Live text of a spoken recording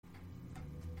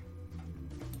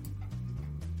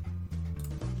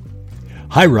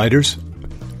Hi, writers.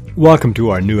 Welcome to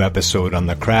our new episode on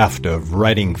the craft of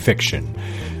writing fiction.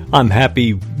 I'm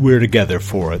happy we're together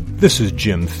for it. This is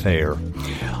Jim Thayer.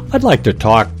 I'd like to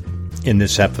talk in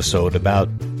this episode about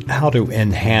how to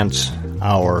enhance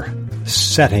our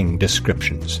setting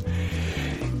descriptions.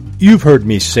 You've heard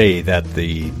me say that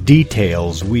the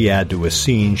details we add to a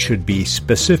scene should be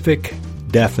specific,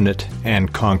 definite,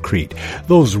 and concrete.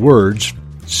 Those words,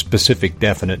 specific,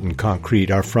 definite, and concrete,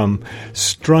 are from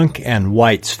Strunk and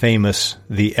White's famous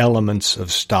The Elements of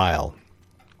Style.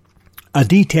 A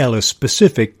detail is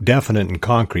specific, definite, and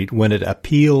concrete when it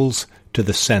appeals to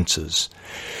the senses.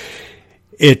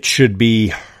 It should be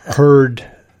heard,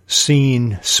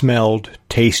 seen, smelled,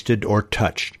 tasted, or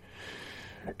touched.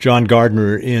 John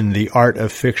Gardner in The Art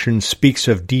of Fiction speaks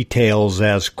of details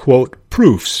as, quote,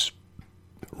 proofs,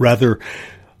 rather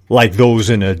like those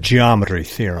in a geometry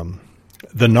theorem.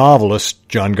 The novelist,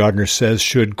 John Gardner says,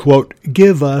 should, quote,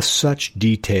 give us such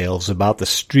details about the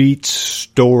streets,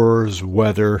 stores,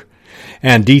 weather,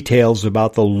 and details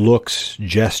about the looks,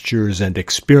 gestures, and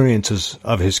experiences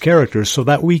of his characters so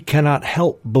that we cannot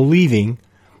help believing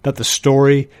that the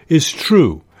story is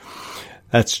true.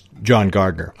 That's John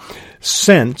Gardner.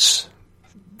 Scents,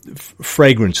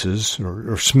 fragrances,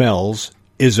 or smells,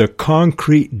 is a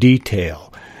concrete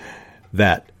detail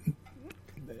that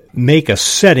make a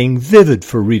setting vivid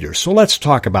for readers. So let's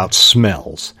talk about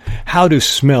smells. How do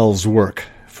smells work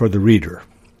for the reader?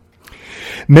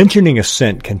 Mentioning a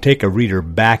scent can take a reader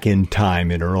back in time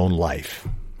in her own life.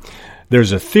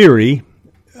 There's a theory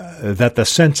that the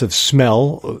sense of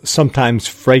smell, sometimes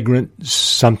fragrant,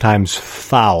 sometimes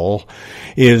foul,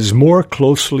 is more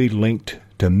closely linked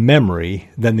to memory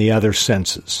than the other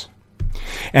senses.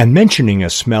 And mentioning a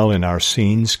smell in our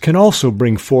scenes can also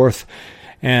bring forth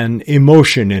an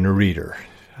emotion in a reader.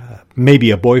 Maybe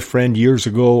a boyfriend years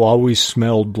ago always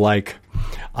smelled like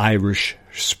Irish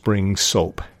spring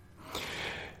soap.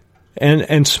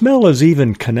 And smell is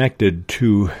even connected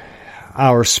to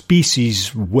our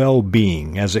species'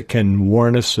 well-being, as it can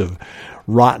warn us of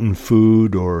rotten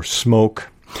food or smoke.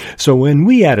 So when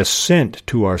we add a scent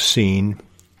to our scene,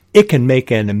 it can make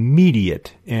an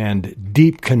immediate and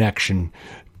deep connection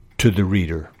to the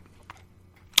reader.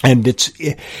 And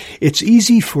it's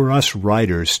easy for us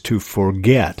writers to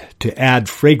forget to add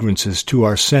fragrances to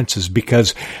our senses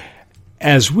because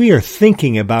as we are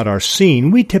thinking about our scene,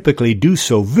 we typically do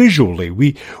so visually.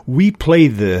 We play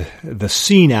the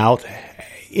scene out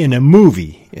in a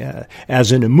movie,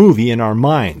 as in a movie in our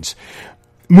minds.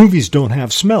 Movies don't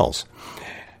have smells.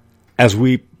 As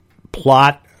we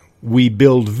plot, we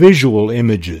build visual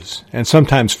images and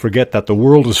sometimes forget that the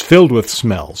world is filled with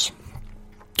smells.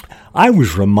 I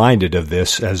was reminded of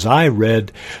this as I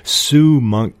read Sue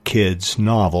Monk Kidd's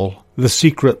novel, The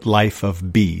Secret Life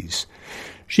of Bees.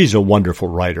 She's a wonderful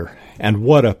writer, and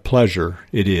what a pleasure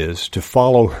it is to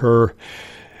follow her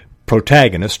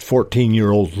protagonist,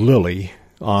 14-year-old Lily,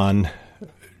 on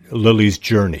Lily's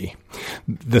journey.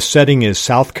 The setting is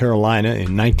South Carolina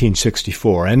in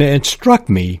 1964, and it struck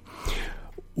me,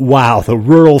 wow, the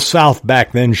rural South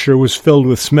back then sure was filled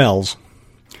with smells.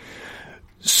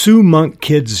 Sue Monk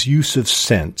Kidd's use of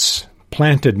scents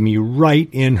planted me right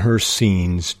in her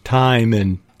scenes time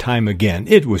and time again.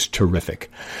 It was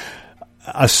terrific.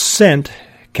 A scent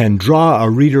can draw a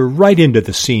reader right into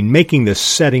the scene, making the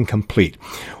setting complete.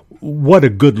 What a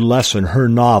good lesson her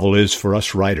novel is for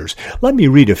us writers. Let me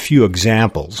read a few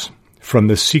examples from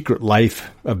The Secret Life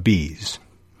of Bees.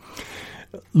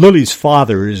 Lily's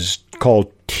father is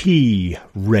called T.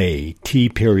 Ray,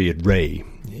 T.Ray.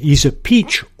 He's a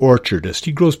peach orchardist.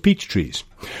 He grows peach trees.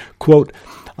 Quote,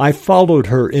 I followed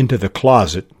her into the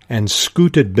closet and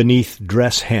scooted beneath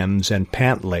dress hems and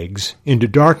pant legs into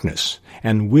darkness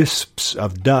and wisps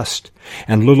of dust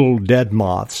and little dead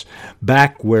moths,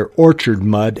 back where orchard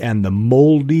mud and the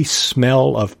moldy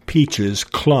smell of peaches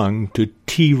clung to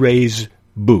T. Ray's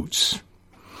boots.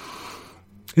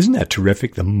 Isn't that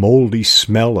terrific, the moldy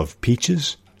smell of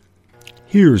peaches?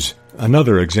 Here's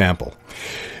another example.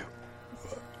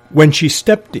 When she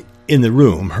stepped in the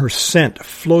room, her scent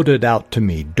floated out to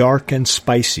me, dark and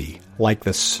spicy, like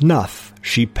the snuff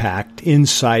she packed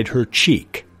inside her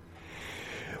cheek.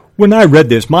 When I read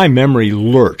this, my memory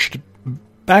lurched.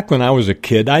 Back when I was a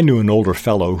kid, I knew an older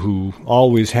fellow who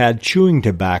always had chewing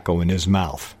tobacco in his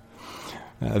mouth.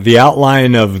 The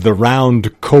outline of the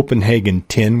round Copenhagen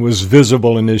tin was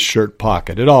visible in his shirt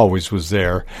pocket. It always was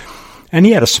there. And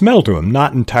he had a smell to him,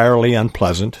 not entirely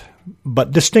unpleasant,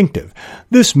 but distinctive.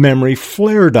 This memory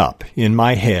flared up in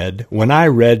my head when I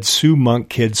read Sue Monk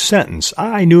Kidd's sentence.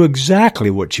 I knew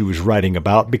exactly what she was writing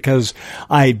about because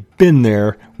I'd been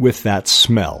there with that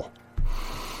smell.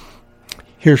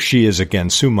 Here she is again,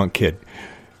 Sue Monk Kidd.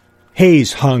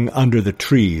 Haze hung under the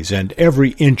trees, and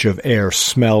every inch of air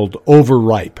smelled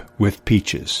overripe with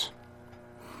peaches.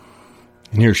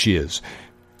 And here she is.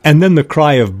 And then the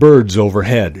cry of birds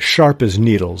overhead, sharp as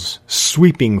needles,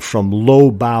 sweeping from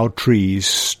low-boughed trees,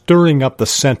 stirring up the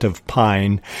scent of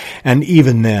pine, and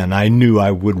even then I knew I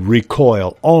would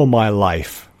recoil all my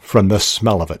life from the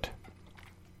smell of it.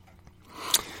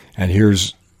 And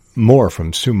here's more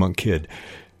from Sue Monk Kidd.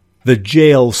 The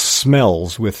jail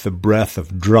smells with the breath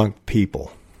of drunk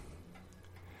people.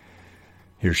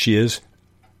 Here she is.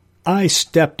 I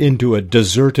stepped into a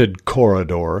deserted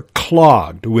corridor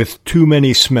clogged with too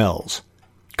many smells.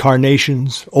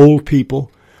 Carnations, old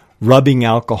people, rubbing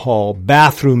alcohol,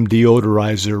 bathroom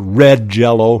deodorizer, red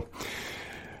Jell-O.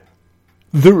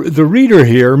 The reader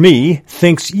here, me,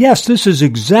 thinks, yes, this is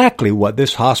exactly what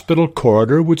this hospital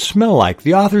corridor would smell like.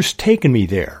 The author's taken me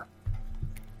there.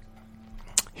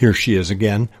 Here she is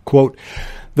again, quote,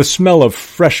 the smell of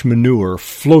fresh manure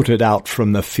floated out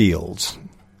from the fields.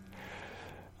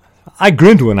 I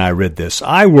grinned when I read this.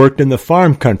 I worked in the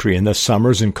farm country in the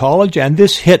summers in college, and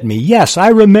this hit me. Yes, I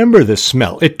remember this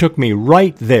smell. It took me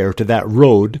right there to that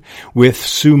road with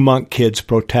Sue Monk Kidd's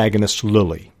protagonist,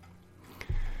 Lily.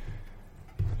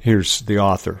 Here's the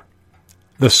author.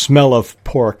 The smell of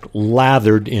pork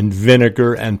lathered in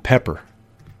vinegar and pepper.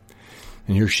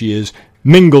 And here she is,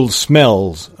 mingled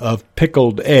smells of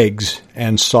pickled eggs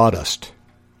and sawdust.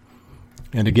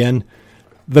 And again,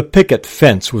 the picket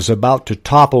fence was about to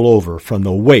topple over from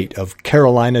the weight of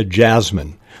Carolina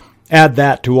jasmine. Add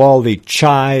that to all the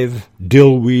chive,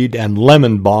 dillweed, and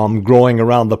lemon balm growing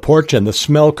around the porch, and the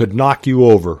smell could knock you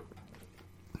over.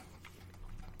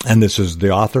 And this is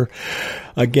the author.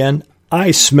 Again,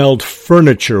 I smelled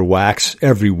furniture wax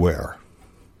everywhere.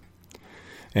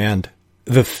 And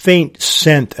the faint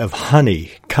scent of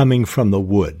honey coming from the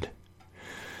wood.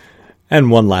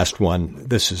 And one last one.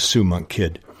 This is Sue Monk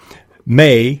Kidd.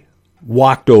 May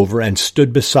walked over and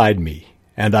stood beside me,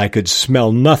 and I could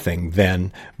smell nothing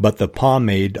then but the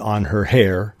pomade on her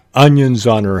hair, onions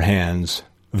on her hands,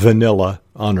 vanilla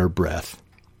on her breath.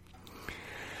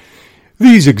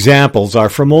 These examples are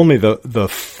from only the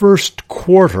first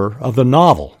quarter of the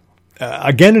novel.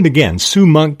 Again and again, Sue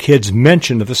Monk Kidd's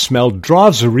mention of the smell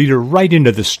draws the reader right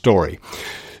into the story.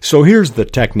 So here's the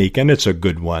technique, and it's a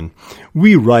good one.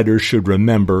 We writers should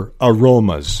remember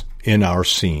aromas in our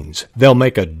scenes. They'll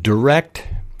make a direct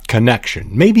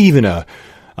connection, maybe even a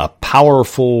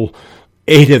powerful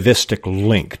atavistic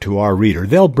link to our reader.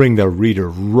 They'll bring the reader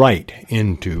right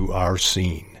into our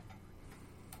scene.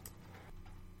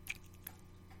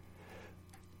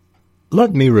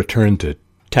 Let me return to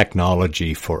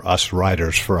technology for us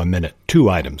writers for a minute. 2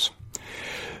 items.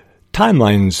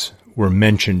 Timelines were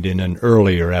mentioned in an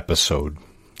earlier episode.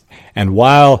 And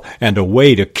a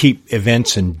way to keep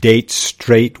events and dates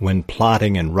straight when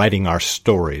plotting and writing our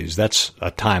stories. That's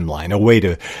a timeline, a way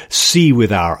to see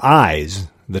with our eyes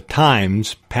the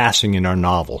times passing in our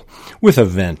novel, with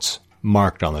events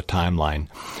marked on the timeline.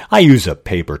 I use a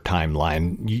paper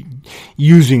timeline,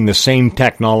 using the same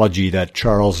technology that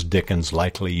Charles Dickens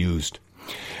likely used.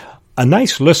 A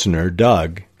nice listener,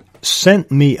 Doug,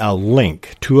 sent me a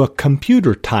link to a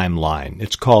computer timeline.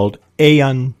 It's called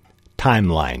Aeon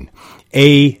Timeline.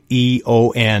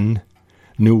 A-E-O-N,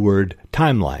 new word,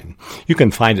 timeline. You can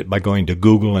find it by going to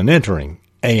Google and entering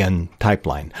Aeon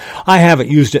Timeline. I haven't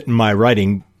used it in my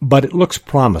writing, but it looks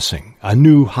promising. A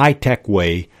new high-tech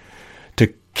way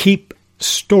to keep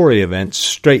story events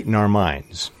straight in our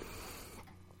minds.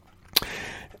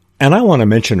 And I want to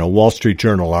mention a Wall Street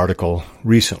Journal article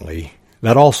recently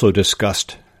that also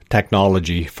discussed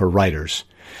technology for writers.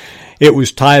 It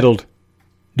was titled,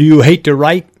 "Do You Hate to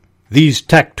Write? These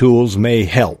Tech Tools May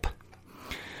Help."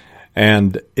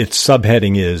 And its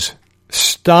subheading is,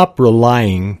 "Stop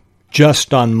relying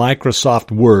just on Microsoft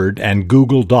Word and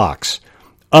Google Docs.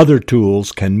 Other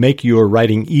tools can make your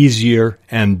writing easier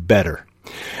and better."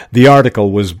 The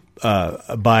article was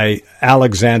by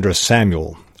Alexandra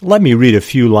Samuel. Let me read a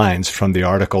few lines from the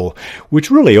article,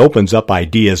 which really opens up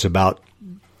ideas about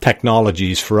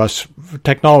technology for us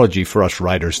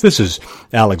writers. This is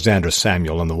Alexandra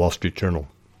Samuel in the Wall Street Journal.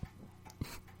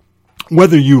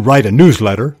 Whether you write a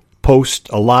newsletter, post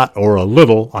a lot or a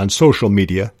little on social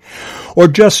media, or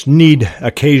just need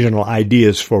occasional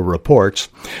ideas for reports,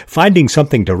 finding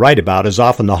something to write about is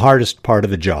often the hardest part of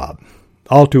the job.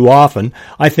 All too often,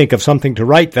 I think of something to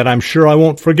write that I'm sure I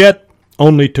won't forget,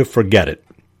 only to forget it.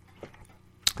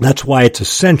 That's why it's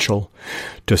essential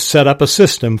to set up a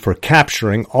system for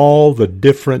capturing all the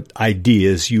different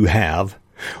ideas you have,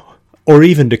 or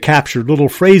even to capture little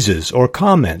phrases or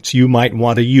comments you might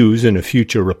want to use in a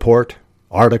future report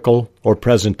article, or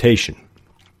presentation.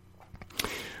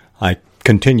 I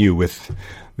continue with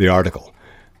the article.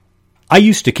 I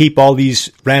used to keep all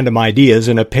these random ideas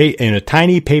in a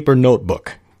tiny paper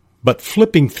notebook, but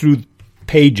flipping through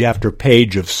page after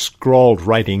page of scrawled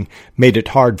writing made it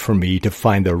hard for me to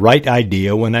find the right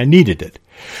idea when I needed it.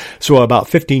 So about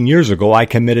 15 years ago, I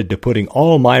committed to putting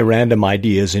all my random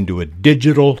ideas into a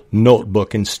digital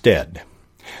notebook instead.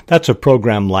 That's a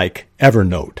program like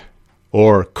Evernote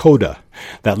or Coda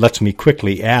that lets me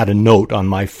quickly add a note on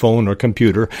my phone or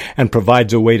computer and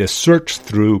provides a way to search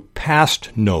through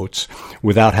past notes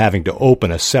without having to open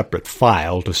a separate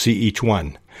file to see each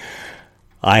one.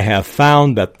 I have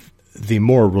found that the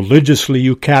more religiously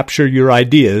you capture your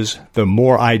ideas, the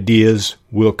more ideas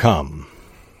will come.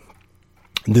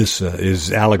 This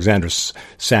is Alexander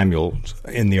Samuel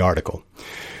in the article.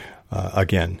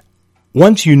 Again,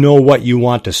 once you know what you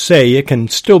want to say, it can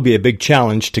still be a big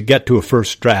challenge to get to a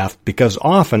first draft because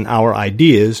often our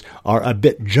ideas are a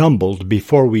bit jumbled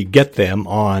before we get them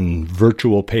on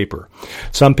virtual paper.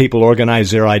 Some people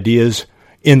organize their ideas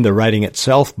in the writing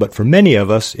itself, but for many of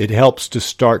us, it helps to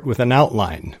start with an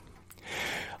outline.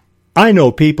 I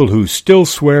know people who still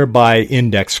swear by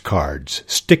index cards,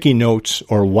 sticky notes,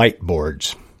 or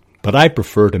whiteboards, but I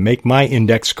prefer to make my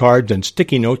index cards and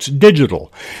sticky notes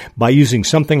digital by using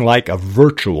something like a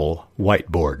virtual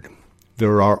whiteboard.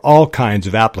 There are all kinds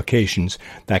of applications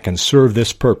that can serve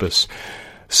this purpose.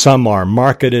 Some are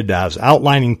marketed as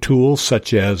outlining tools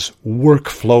such as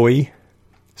Workflowy,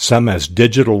 some as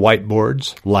digital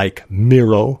whiteboards like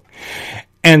Miro,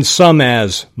 and some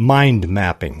as mind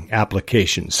mapping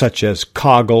applications such as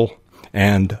Coggle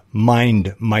and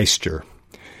MindMeister.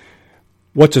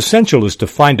 What's essential is to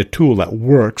find a tool that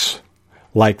works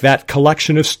like that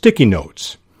collection of sticky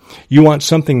notes. You want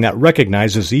something that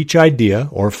recognizes each idea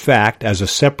or fact as a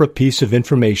separate piece of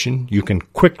information you can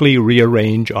quickly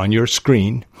rearrange on your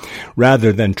screen,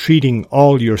 rather than treating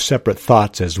all your separate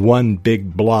thoughts as one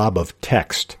big blob of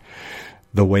text,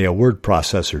 the way a word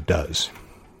processor does.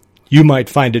 You might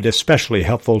find it especially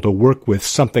helpful to work with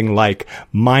something like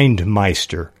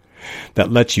MindMeister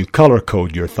that lets you color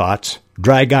code your thoughts,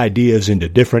 drag ideas into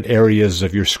different areas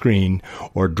of your screen,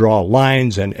 or draw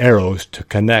lines and arrows to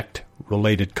connect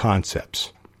related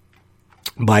concepts.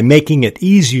 By making it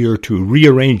easier to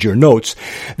rearrange your notes,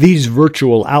 these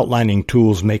virtual outlining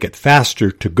tools make it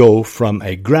faster to go from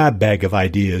a grab bag of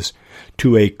ideas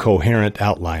to a coherent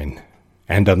outline.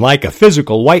 And unlike a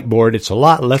physical whiteboard, it's a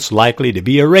lot less likely to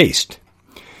be erased.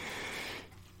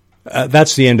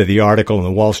 That's the end of the article in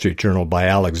the Wall Street Journal by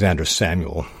Alexander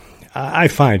Samuel. I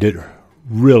find it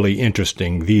really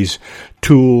interesting, these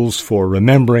tools for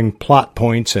remembering plot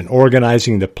points and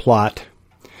organizing the plot.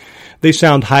 They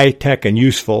sound high-tech and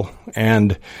useful,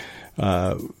 and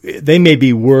they may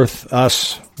be worth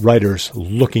us writers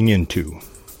looking into.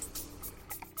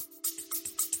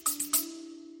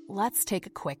 Let's take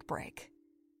a quick break.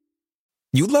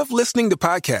 You love listening to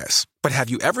podcasts, but have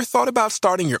you ever thought about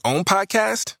starting your own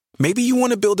podcast? Maybe you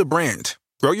want to build a brand,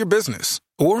 grow your business,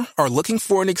 or are looking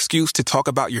for an excuse to talk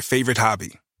about your favorite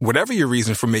hobby. Whatever your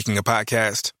reason for making a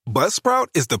podcast, Buzzsprout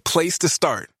is the place to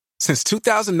start. Since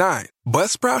 2009,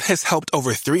 Buzzsprout has helped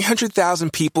over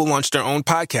 300,000 people launch their own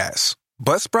podcasts.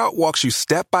 Buzzsprout walks you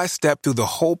step by step through the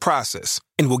whole process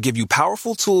and will give you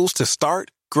powerful tools to start,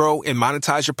 grow, and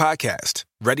monetize your podcast.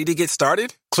 Ready to get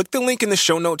started? Click the link in the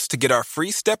show notes to get our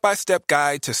free step-by-step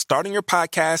guide to starting your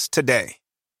podcast today.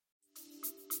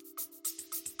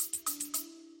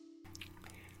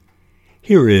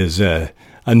 Here is a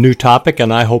new topic,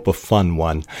 and I hope a fun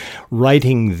one: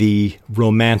 writing the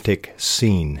romantic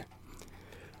scene.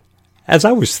 As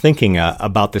I was thinking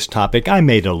about this topic, I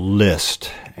made a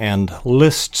list, and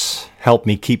lists help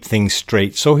me keep things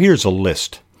straight. So here's a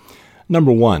list.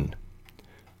 Number 1.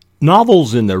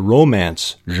 Novels in the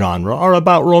romance genre are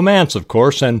about romance, of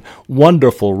course, and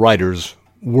wonderful writers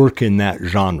work in that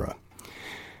genre.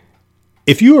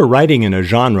 If you are writing in a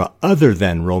genre other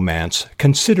than romance,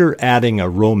 consider adding a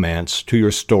romance to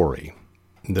your story.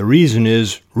 The reason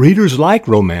is readers like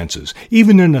romances,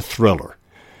 even in a thriller,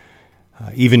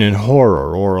 even in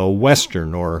horror or a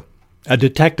western or a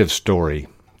detective story,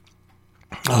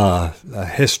 a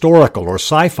historical or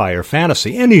sci-fi or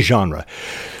fantasy, any genre.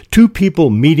 Two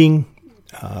people meeting,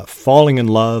 falling in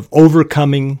love,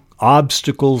 overcoming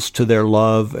obstacles to their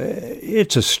love.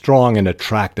 It's a strong and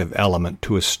attractive element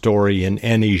to a story in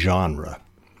any genre.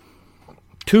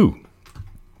 2,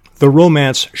 the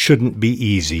romance shouldn't be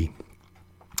easy.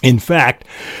 In fact,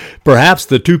 perhaps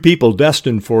the two people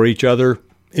destined for each other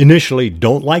initially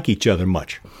don't like each other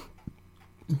much.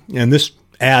 And this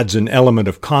adds an element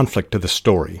of conflict to the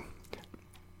story.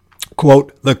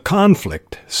 Quote, "The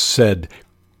conflict," said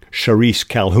Charisse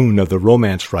Calhoun of the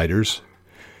Romance Writers,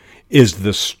 "is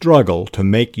the struggle to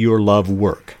make your love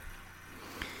work."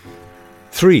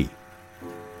 3.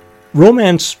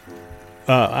 Romance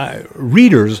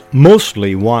readers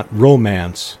mostly want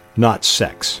romance, not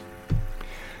sex.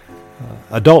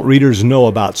 Adult readers know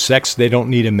about sex. They don't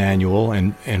need a manual,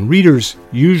 and readers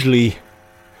usually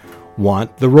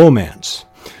want the romance.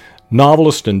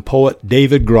 Novelist and poet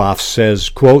David Groff says,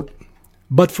 quote,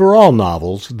 "But for all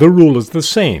novels, the rule is the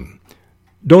same.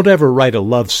 Don't ever write a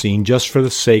love scene just for the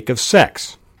sake of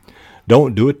sex.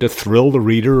 Don't do it to thrill the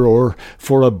reader or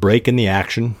for a break in the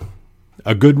action.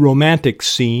 A good romantic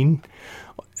scene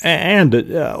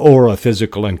or a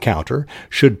physical encounter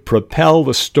should propel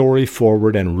the story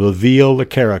forward and reveal the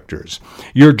characters.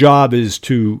 Your job is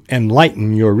to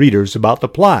enlighten your readers about the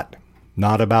plot,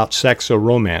 not about sex or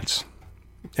romance."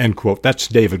 End quote. That's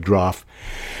David Groff.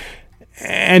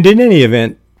 And in any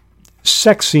event,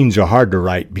 sex scenes are hard to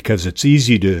write because it's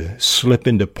easy to slip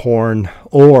into porn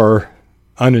or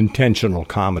unintentional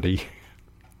comedy.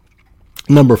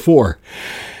 Number 4,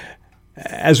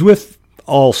 as with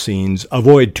all scenes,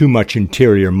 avoid too much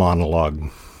interior monologue,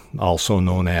 also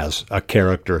known as a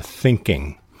character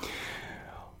thinking.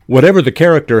 Whatever the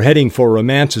character heading for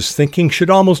romance is thinking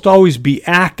should almost always be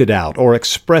acted out or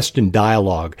expressed in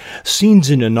dialogue.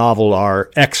 Scenes in a novel are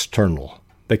external.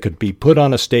 They could be put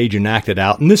on a stage and acted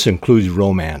out, and this includes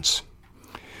romance.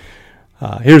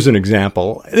 Here's an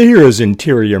example. Here is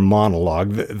interior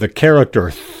monologue, the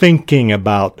character thinking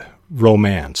about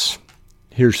romance.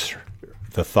 Here's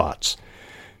the thoughts.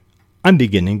 "I'm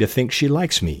beginning to think she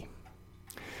likes me."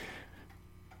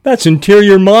 That's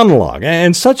interior monologue,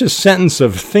 and such a sentence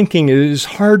of thinking is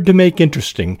hard to make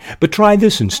interesting. But try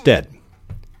this instead.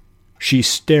 "She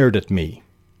stared at me."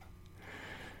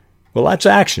 Well, that's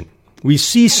action. We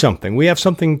see something. We have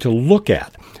something to look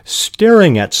at.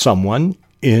 Staring at someone,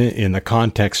 in the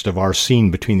context of our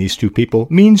scene between these two people,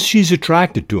 means she's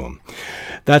attracted to him.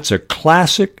 That's a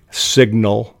classic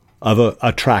signal of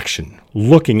attraction,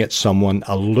 looking at someone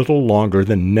a little longer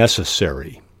than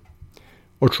necessary.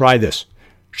 Or try this.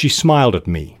 "She smiled at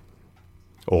me."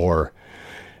 Or,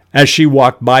 "As she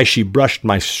walked by, she brushed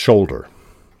my shoulder."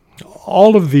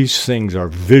 All of these things are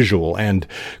visual and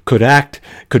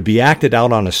could be acted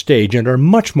out on a stage and are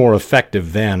much more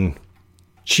effective than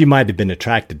 "she might have been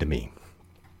attracted to me."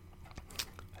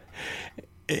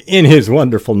 In his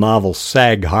wonderful novel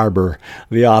Sag Harbor,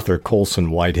 the author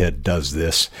Colson Whitehead does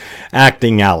this,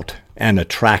 acting out an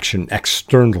attraction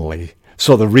externally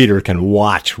so the reader can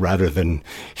watch rather than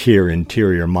hear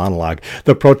interior monologue.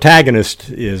 The protagonist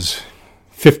is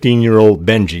 15-year-old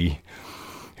Benji,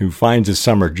 who finds a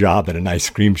summer job at an ice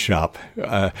cream shop.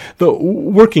 The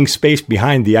working space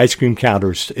behind the ice cream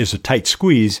counters is a tight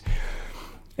squeeze,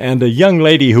 and a young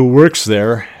lady who works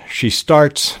there, she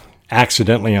starts,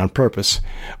 accidentally on purpose,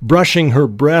 brushing her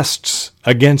breasts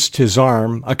against his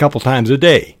arm a couple times a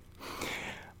day.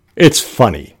 It's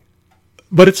funny,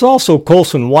 but it's also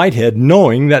Colson Whitehead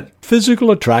knowing that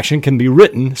physical attraction can be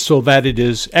written so that it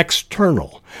is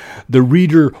external. The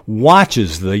reader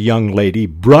watches the young lady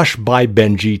brush by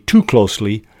Benji too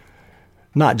closely,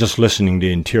 not just listening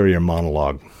to interior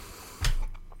monologue.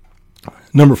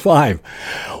 Number 5,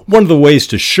 one of the ways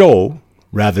to show,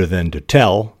 rather than to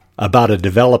tell, about a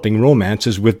developing romance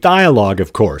is with dialogue,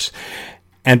 of course.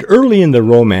 And early in the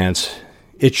romance,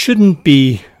 it shouldn't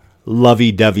be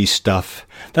lovey-dovey stuff.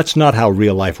 That's not how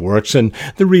real life works, and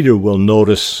the reader will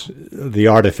notice the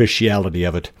artificiality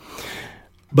of it.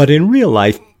 But in real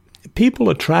life, people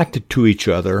attracted to each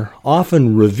other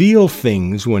often reveal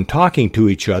things when talking to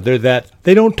each other that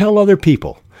they don't tell other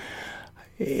people.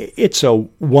 It's a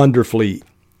wonderfully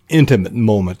intimate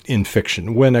moment in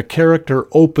fiction when a character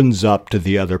opens up to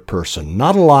the other person.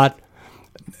 Not a lot,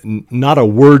 not a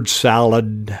word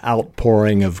salad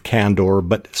outpouring of candor,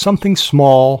 but something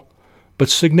small but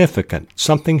significant,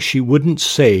 something she wouldn't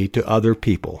say to other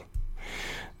people.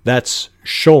 That's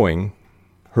showing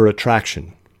her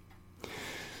attraction.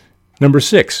 Number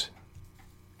 6,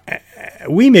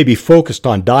 we may be focused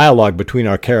on dialogue between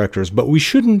our characters, but we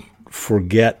shouldn't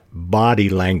forget body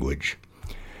language.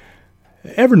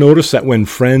 Ever notice that when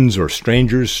friends or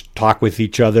strangers talk with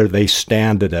each other, they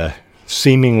stand at a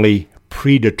seemingly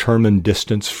predetermined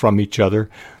distance from each other?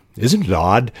 Isn't it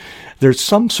odd? There's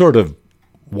some sort of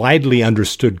widely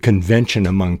understood convention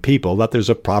among people that there's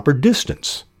a proper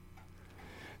distance.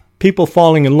 People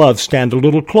falling in love stand a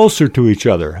little closer to each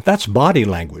other. That's body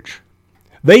language.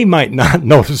 They might not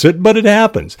notice it, but it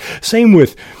happens. Same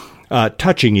with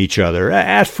touching each other.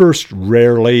 At first,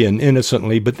 rarely and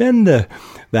innocently, but then the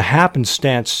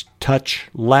happenstance touch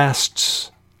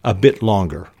lasts a bit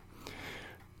longer.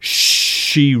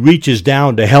 She reaches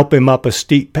down to help him up a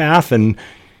steep path, and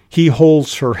he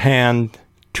holds her hand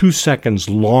 2 seconds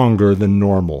longer than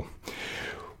normal.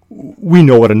 We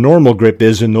know what a normal grip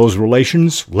is in those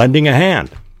relations, lending a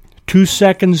hand. 2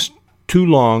 seconds too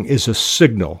long is a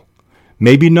signal,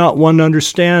 maybe not one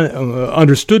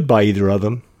understood by either of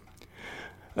them.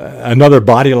 Another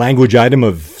body language item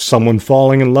of someone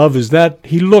falling in love is that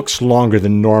he looks longer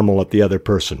than normal at the other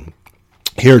person.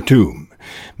 Here, too,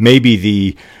 maybe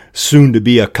the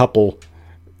soon-to-be a couple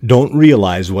don't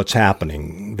realize what's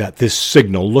happening, that this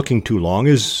signal, looking too long,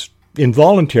 is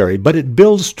involuntary, but it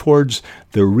builds towards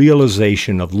the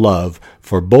realization of love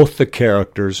for both the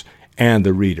characters and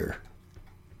the reader.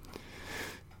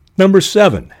 Number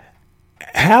 7,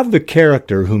 have the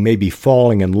character who may be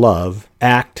falling in love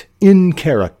act in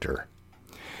character.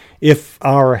 If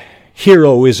our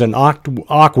hero is an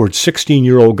awkward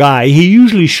 16-year-old guy, he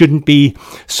usually shouldn't be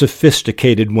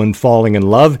sophisticated when falling in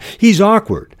love. He's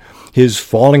awkward. His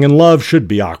falling in love should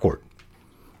be awkward.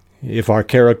 If our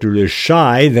character is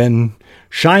shy, then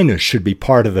shyness should be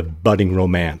part of the budding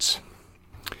romance.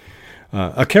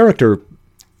 A character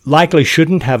likely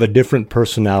shouldn't have a different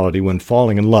personality when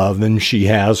falling in love than she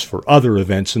has for other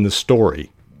events in the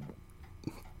story.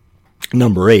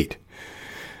 Number 8,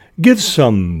 give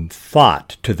some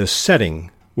thought to the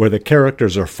setting where the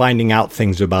characters are finding out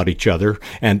things about each other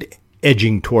and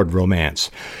edging toward romance.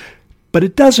 But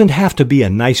it doesn't have to be a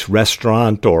nice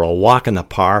restaurant or a walk in the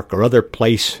park or other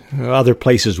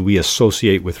places we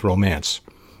associate with romance.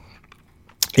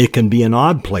 It can be an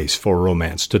odd place for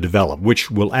romance to develop,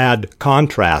 which will add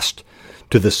contrast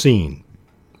to the scene.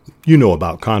 You know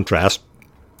about contrast.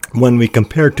 When we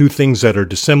compare two things that are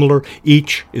dissimilar,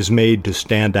 each is made to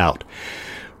stand out.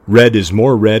 Red is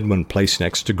more red when placed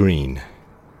next to green.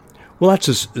 Well,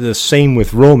 that's the same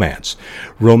with romance.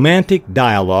 Romantic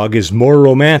dialogue is more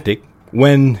romantic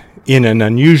when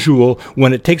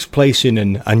it takes place in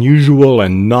an unusual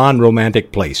and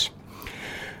non-romantic place.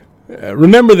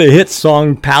 Remember the hit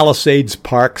song Palisades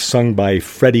Park, sung by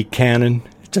Freddie Cannon?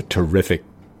 It's a terrific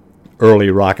early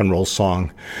rock and roll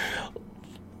song.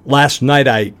 Last night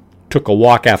I took a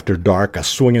walk after dark, a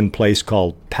swinging place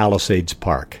called Palisades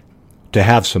Park, to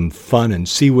have some fun and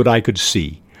see what I could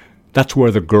see. That's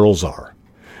where the girls are.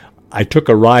 I took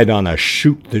a ride on a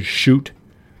shoot the chute.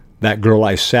 That girl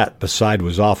I sat beside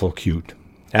was awful cute.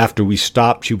 After we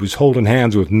stopped, she was holding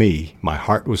hands with me. My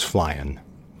heart was flying.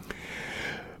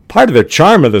 Part of the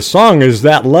charm of the song is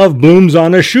that love blooms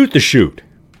on a shoot the chute,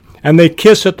 and they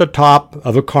kiss at the top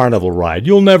of a carnival ride.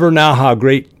 You'll never know how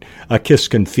great a kiss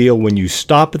can feel when you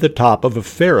stop at the top of a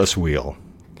Ferris wheel.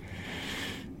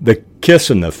 The kiss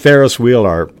and the Ferris wheel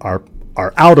are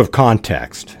out of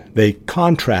context. They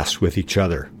contrast with each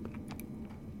other.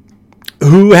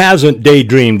 Who hasn't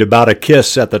daydreamed about a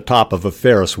kiss at the top of a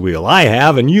Ferris wheel? I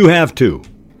have, and you have too.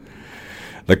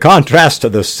 The contrast to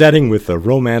the setting with the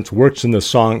romance works in the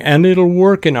song, and it'll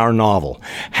work in our novel.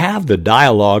 Have the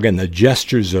dialogue and the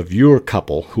gestures of your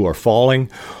couple who are falling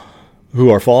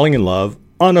in love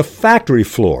on a factory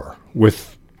floor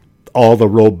with all the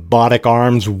robotic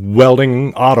arms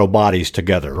welding auto bodies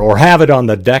together, or have it on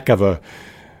the deck of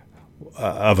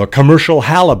a commercial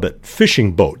halibut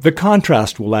fishing boat. The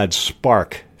contrast will add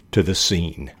spark to the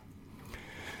scene.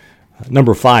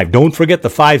 Number 5, don't forget the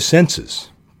 5 senses.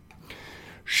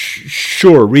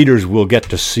 Sure, readers will get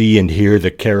to see and hear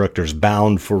the characters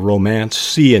bound for romance,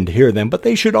 see and hear them, but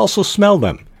they should also smell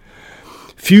them.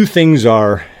 Few things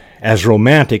are as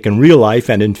romantic in real life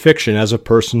and in fiction as a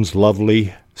person's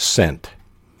lovely scent.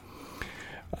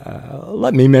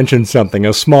 Let me mention something,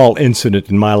 a small incident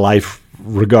in my life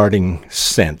regarding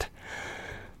scent.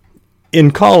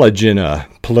 In college, in a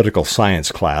political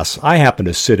science class, I happened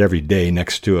to sit every day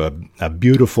next to a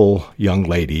beautiful young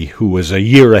lady who was a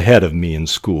year ahead of me in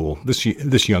school.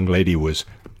 This young lady was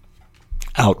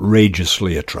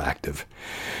outrageously attractive,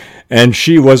 and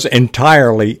she was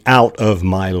entirely out of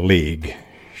my league.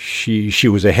 She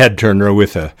was a head-turner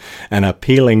with an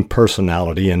appealing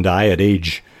personality, and I, at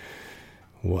age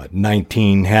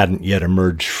 19, hadn't yet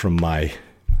emerged from my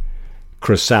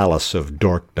chrysalis of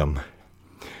dorkdom.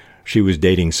 She was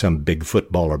dating some big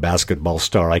football or basketball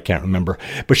star, I can't remember.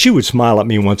 But she would smile at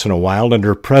me once in a while, and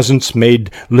her presence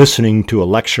made listening to a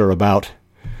lecture about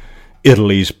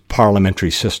Italy's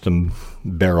parliamentary system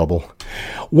bearable.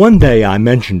 One day I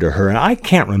mentioned to her, and I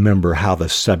can't remember how the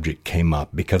subject came up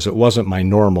because it wasn't my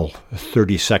normal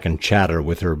 30-second chatter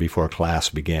with her before class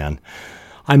began.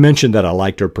 I mentioned that I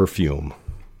liked her perfume.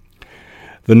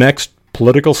 The next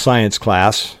political science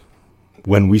class,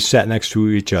 when we sat next to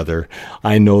each other,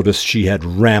 I noticed she had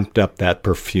ramped up that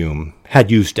perfume,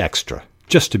 had used extra,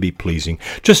 just to be pleasing,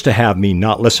 just to have me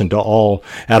not listen at all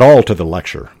to the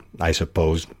lecture, I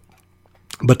suppose.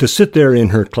 But to sit there in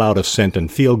her cloud of scent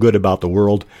and feel good about the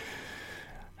world,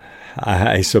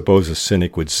 I suppose a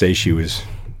cynic would say she was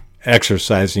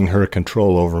exercising her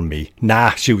control over me.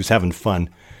 Nah, she was having fun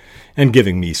and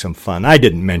giving me some fun. I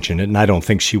didn't mention it, and I don't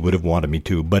think she would have wanted me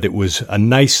to, but it was a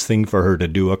nice thing for her to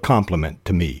do, a compliment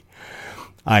to me.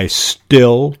 I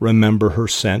still remember her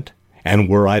scent, and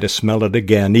were I to smell it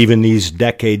again, even these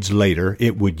decades later,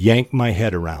 it would yank my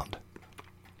head around.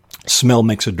 Smell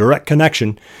makes a direct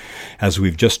connection, as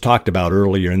we've just talked about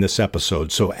earlier in this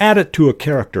episode, so add it to a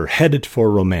character headed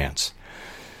for romance.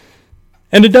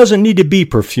 And it doesn't need to be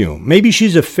perfume. Maybe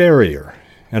she's a farrier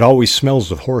and always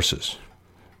smells of horses.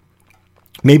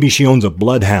 Maybe she owns a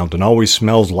bloodhound and always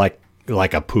smells like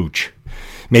a pooch.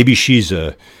 Maybe she's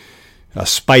a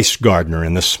spice gardener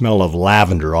and the smell of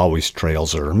lavender always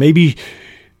trails her. Maybe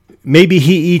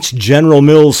he eats General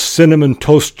Mills Cinnamon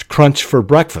Toast Crunch for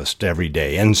breakfast every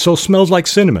day and so smells like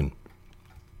cinnamon.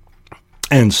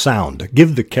 And sound.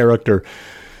 Give the character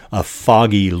a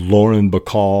foggy Lauren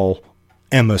Bacall,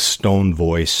 Emma Stone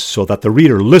voice so that the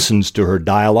reader listens to her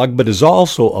dialogue but is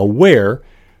also aware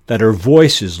that her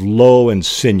voice is low and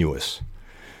sinuous.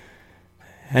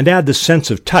 And add the sense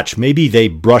of touch. Maybe they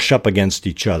brush up against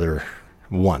each other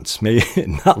once. Maybe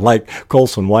not like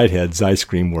Colson Whitehead's ice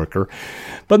cream worker,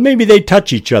 but maybe they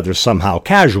touch each other somehow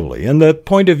casually, and the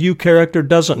point of view character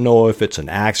doesn't know if it's an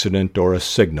accident or a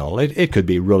signal. It could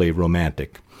be really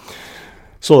romantic.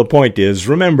 So the point is,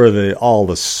 remember all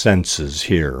the senses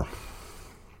here.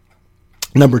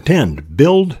 Number 10,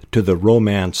 build to the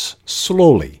romance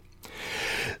slowly.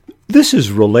 This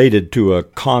is related to a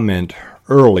comment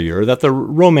earlier that the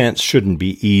romance shouldn't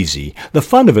be easy. The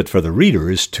fun of it for the reader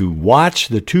is to watch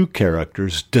the two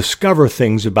characters discover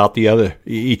things about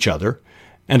each other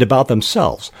and about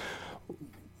themselves.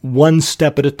 One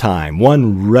step at a time,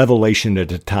 one revelation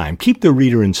at a time. Keep the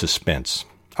reader in suspense.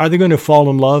 Are they going to fall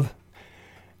in love?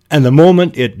 And the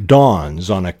moment it dawns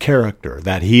on a character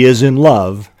that he is in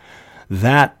love,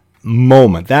 that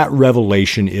moment, that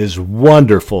revelation is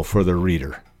wonderful for the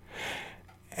reader.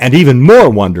 And even more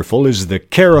wonderful is the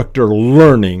character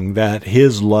learning that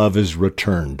his love is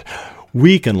returned.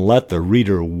 We can let the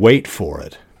reader wait for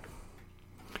it.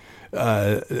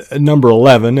 Number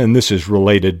 11, and this is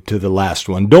related to the last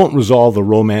one, don't resolve the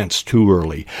romance too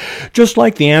early. Just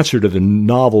like the answer to the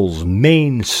novel's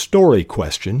main story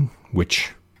question,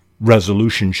 which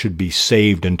resolution should be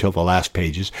saved until the last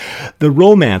pages, the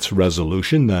romance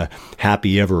resolution, the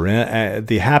happy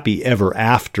ever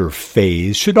after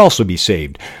phase, should also be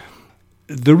saved.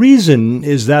 The reason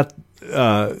is that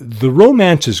the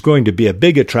romance is going to be a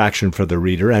big attraction for the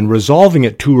reader, and resolving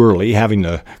it too early, having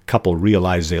the couple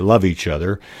realize they love each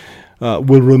other,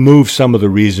 will remove some of the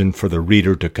reason for the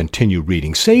reader to continue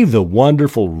reading. Save the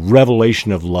wonderful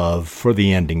revelation of love for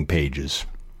the ending pages.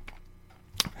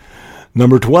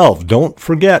 Number 12, don't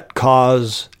forget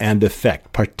cause and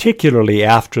effect, particularly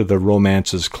after the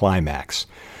romance's climax.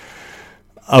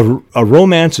 A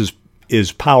romance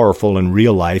is powerful in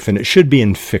real life, and it should be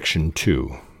in fiction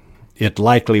too. It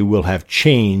likely will have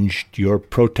changed your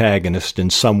protagonist in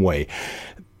some way.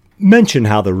 Mention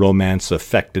how the romance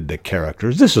affected the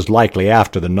characters. This is likely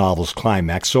after the novel's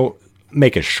climax, so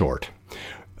make it short.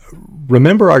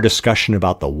 Remember our discussion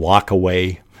about the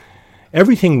walk-away?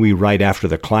 Everything we write after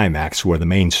the climax, where the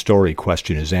main story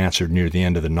question is answered near the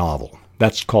end of the novel,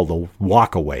 that's called the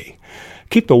walk-away.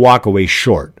 Keep the walk-away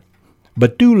short,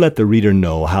 but do let the reader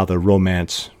know how the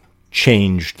romance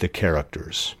changed the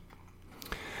characters.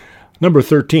 Number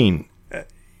 13,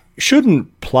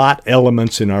 shouldn't plot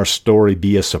elements in our story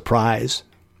be a surprise?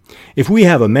 If we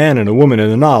have a man and a woman in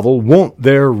a novel, won't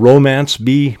their romance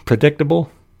be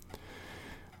predictable?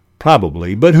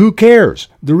 Probably, but who cares?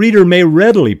 The reader may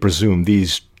readily presume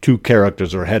these two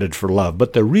characters are headed for love,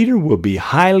 but the reader will be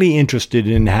highly interested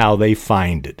in how they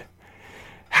find it.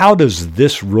 How does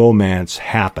this romance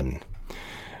happen?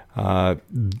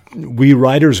 We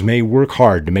writers may work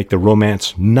hard to make the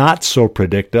romance not so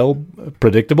predictable,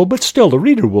 but still the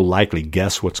reader will likely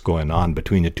guess what's going on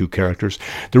between the two characters.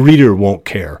 The reader won't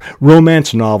care.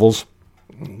 Romance novels,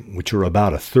 which are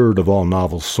about a third of all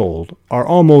novels sold, are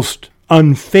almost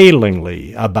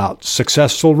unfailingly about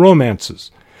successful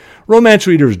romances. Romance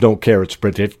readers don't care it's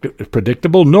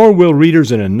predictable, nor will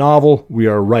readers in a novel we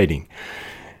are writing.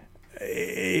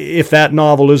 If that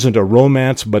novel isn't a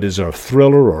romance but is a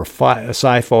thriller or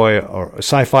sci-fi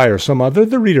or some other,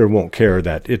 the reader won't care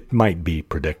that it might be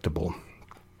predictable.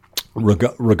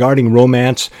 Regarding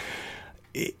romance,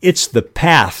 it's the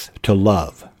path to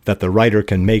love that the writer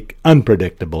can make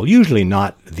unpredictable, usually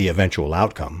not the eventual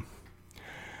outcome.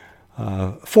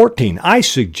 14. I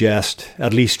suggest,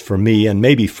 at least for me, and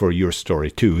maybe for your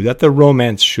story too, that the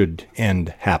romance should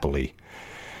end happily.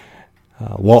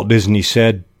 Walt Disney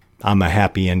said, "I'm a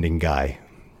happy ending guy."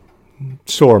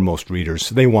 So are most readers.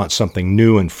 They want something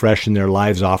new and fresh in their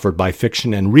lives offered by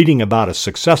fiction, and reading about a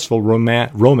successful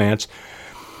romance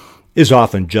is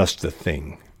often just the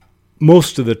thing.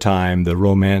 Most of the time, the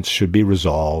romance should be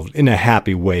resolved in a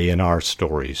happy way in our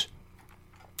stories.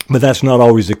 But that's not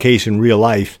always the case in real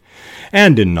life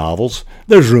and in novels.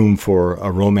 There's room for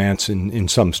a romance in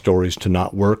some stories to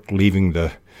not work, leaving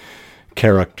the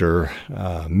character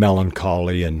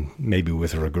melancholy and maybe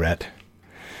with regret.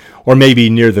 Or maybe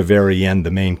near the very end,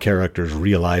 the main characters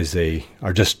realize they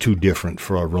are just too different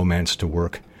for a romance to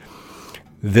work.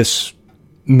 This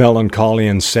melancholy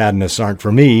and sadness aren't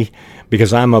for me,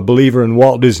 because I'm a believer in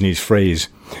Walt Disney's phrase,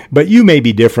 "But you may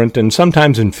be different, and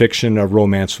sometimes in fiction a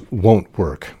romance won't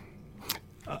work."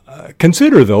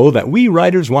 Consider, though, that we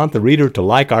writers want the reader to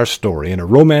like our story, and a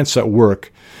romance that works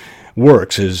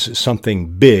is something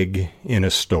big in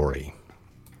a story.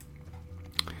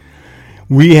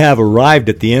 We have arrived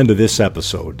at the end of this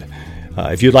episode.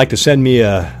 If you'd like to send me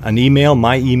an email,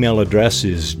 my email address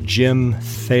is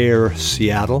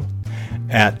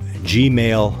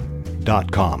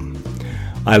jimthayerseattle@gmail.com.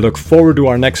 I look forward to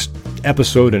our next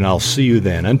episode, and I'll see you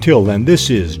then. Until then, this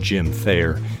is Jim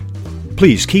Thayer.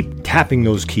 Please keep tapping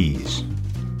those keys.